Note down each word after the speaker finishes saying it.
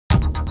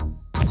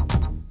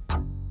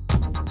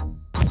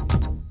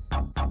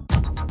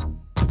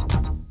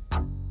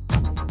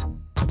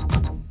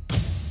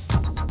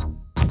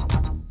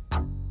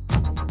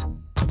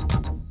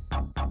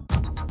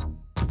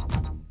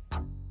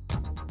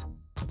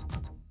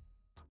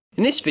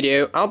In this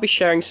video, I'll be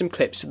sharing some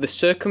clips of the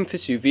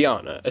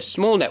Circumvesuviana, a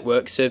small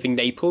network serving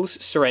Naples,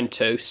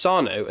 Sorrento,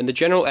 Sarno and the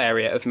general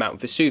area of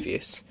Mount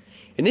Vesuvius.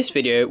 In this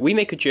video, we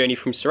make a journey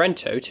from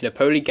Sorrento to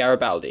Napoli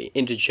Garibaldi,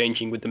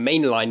 interchanging with the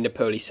main line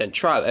Napoli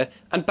Centrale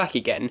and back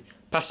again,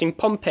 passing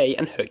Pompeii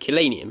and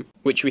Herculaneum,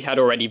 which we had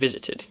already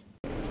visited.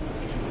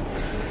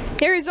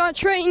 Here is our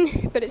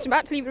train, but it's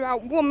about to leave in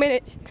about 1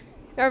 minute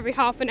every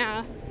half an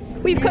hour.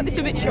 We've cut this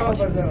a bit short.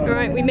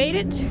 Alright, we made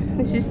it.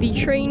 This is the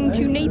train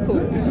to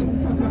Naples.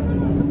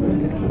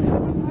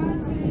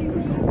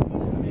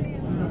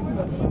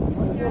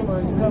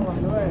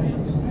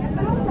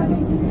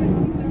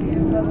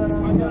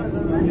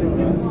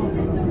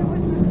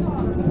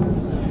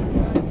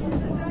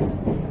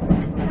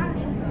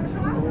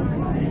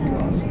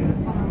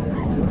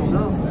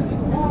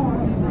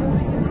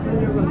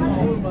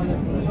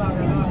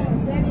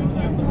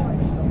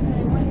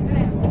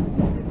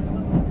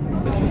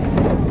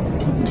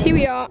 Here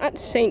we are at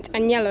St.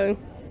 Agnello.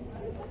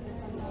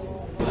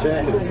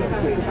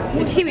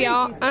 And here we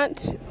are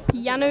at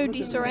Piano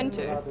di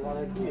Sorrento.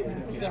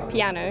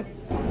 Piano.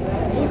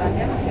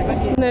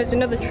 And there's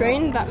another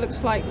train that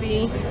looks like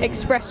the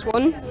express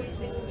one.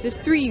 So there's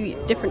three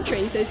different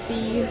trains. There's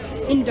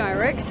the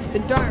indirect, the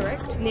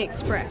direct, and the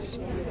express.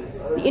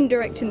 The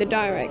indirect and the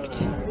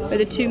direct are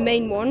the two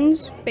main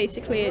ones.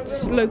 Basically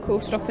it's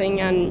local stopping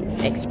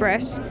and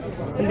express,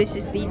 and this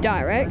is the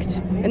direct.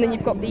 And then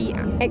you've got the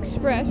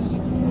express,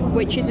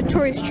 which is a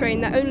tourist train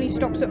that only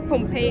stops at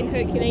Pompeii and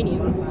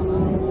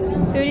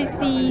Herculaneum. So it is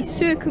the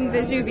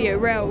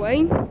Circumvesuvia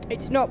railway.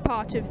 It's not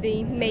part of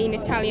the main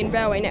Italian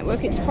railway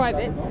network, it's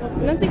private.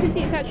 And as you can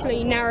see, it's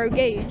actually narrow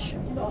gauge.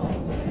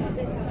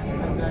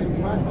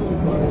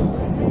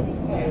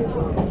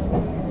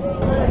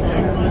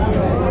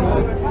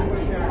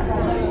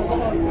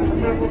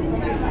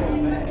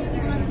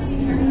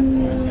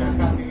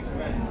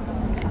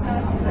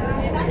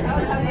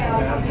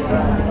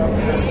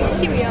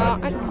 Here we are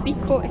at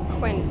Vico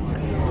Equent.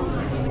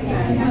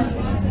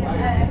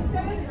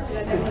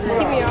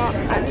 Here we are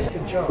at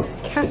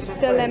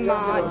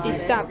Castellemma di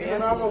Stabia,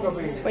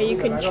 where you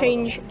can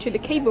change to the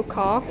cable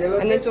car,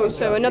 and there's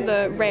also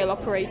another rail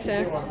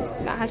operator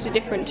that has a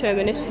different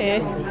terminus here,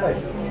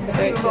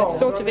 so it's a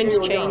sort of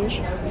interchange.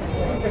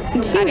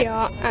 And here we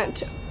are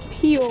at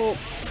Pio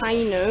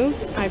Paino.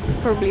 I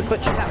probably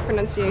butchered that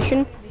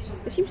pronunciation.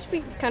 There seems to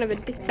be kind of a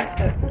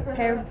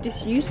pair of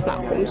disused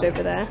platforms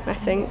over there, I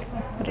think.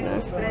 I don't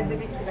know.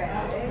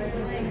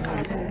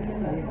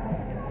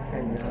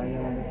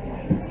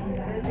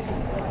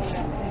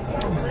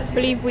 I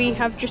believe we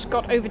have just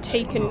got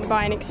overtaken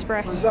by an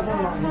express.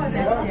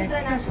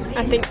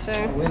 I think so.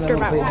 After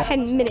about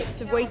 10 minutes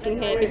of waiting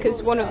here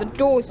because one of the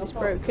doors is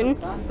broken.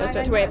 We also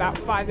had to wait about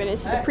 5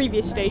 minutes at the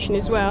previous station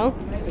as well.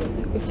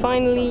 We're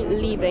finally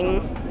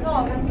leaving.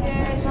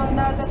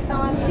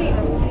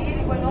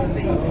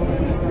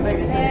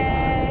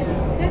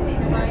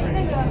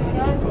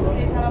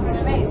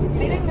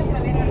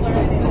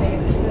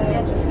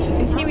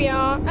 And here we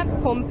are at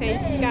Pompeii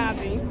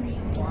Scavi.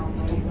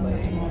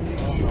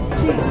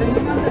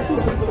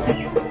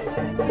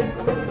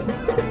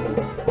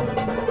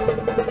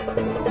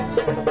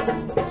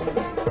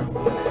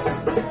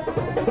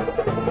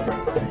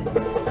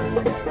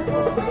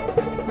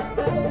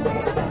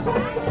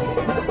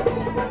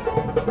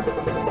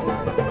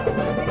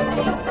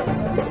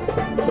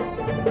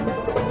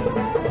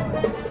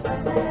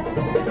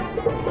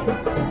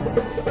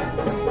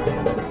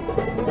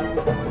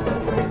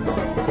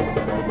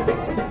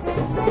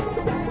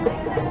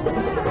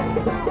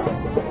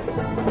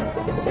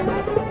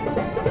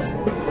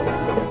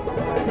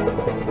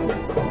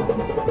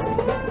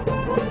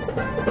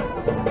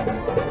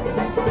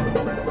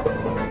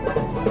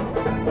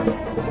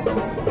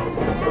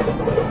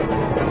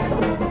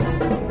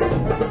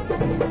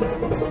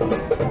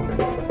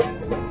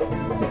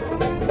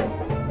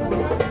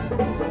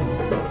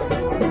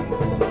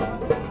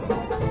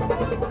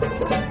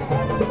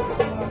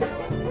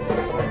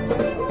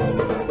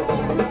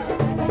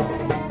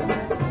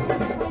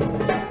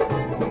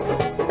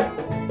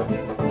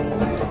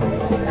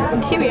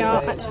 Here we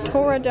are at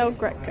Torre del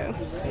Greco.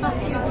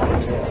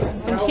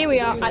 And here we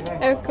are at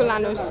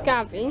Ercolano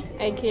Scavi,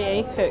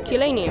 aka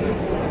Herculaneum.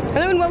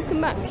 Hello and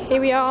welcome back. Here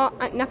we are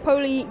at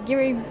Napoli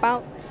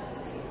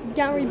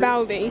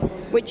Garibaldi,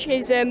 which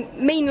is a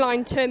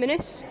mainline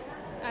terminus.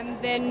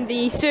 And then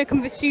the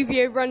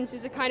Circumvesuvia runs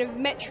as a kind of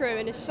metro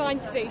and a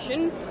side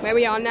station, where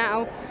we are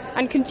now,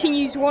 and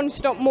continues one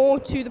stop more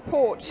to the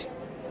port.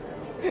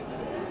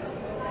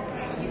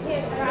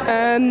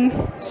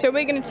 So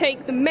we're going to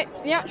take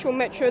the actual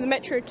metro, the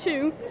Metro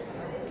 2,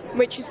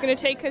 which is going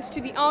to take us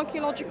to the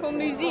Archaeological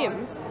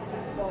Museum.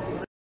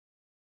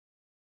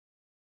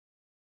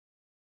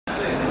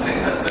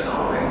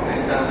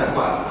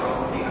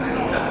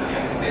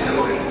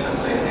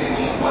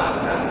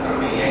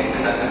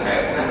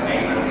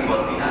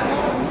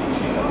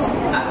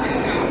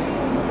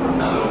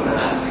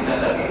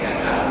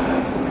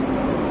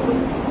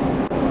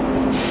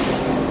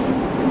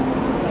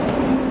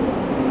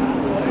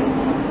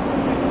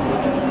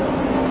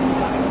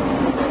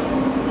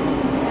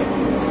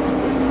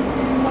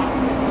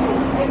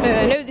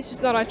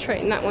 not our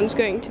train, that one's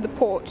going to the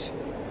port.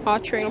 Our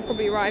train will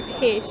probably arrive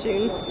here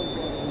soon.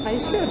 Are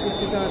you sure this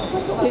is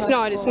our...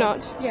 It's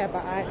not. Yeah,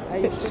 but are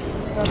you sure this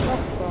is our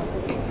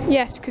platform?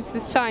 Yes, because the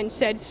sign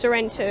said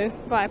Sorrento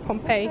via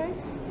Pompeii,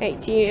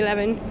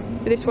 1811.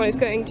 But this one is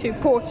going to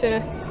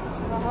Porta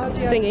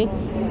thingy.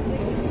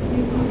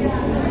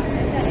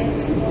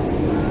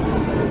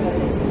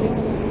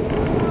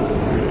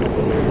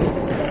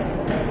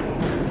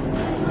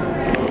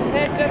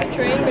 There's another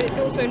train, but it's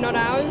also not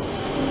ours.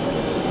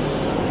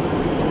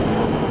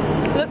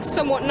 It looks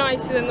somewhat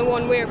nicer than the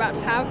one we're about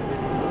to have.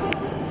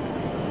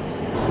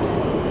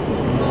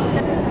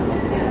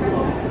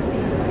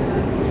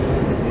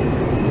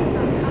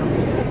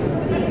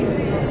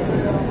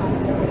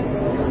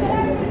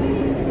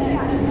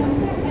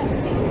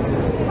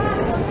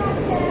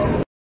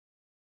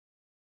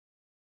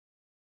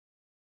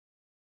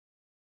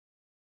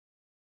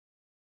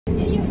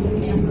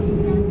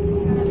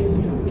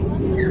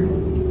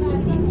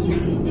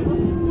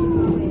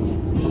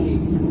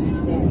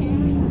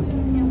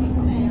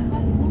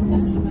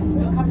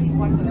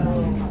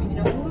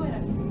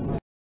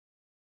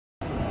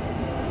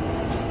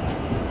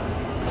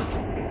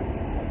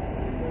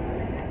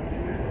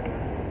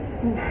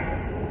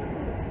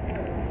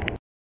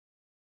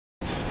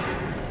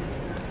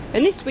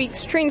 And this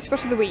week's train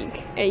spot of the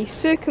week, a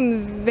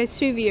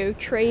Circumvesuvio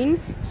train,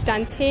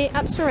 stands here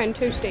at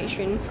Sorrento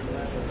station,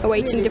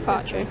 awaiting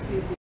departure.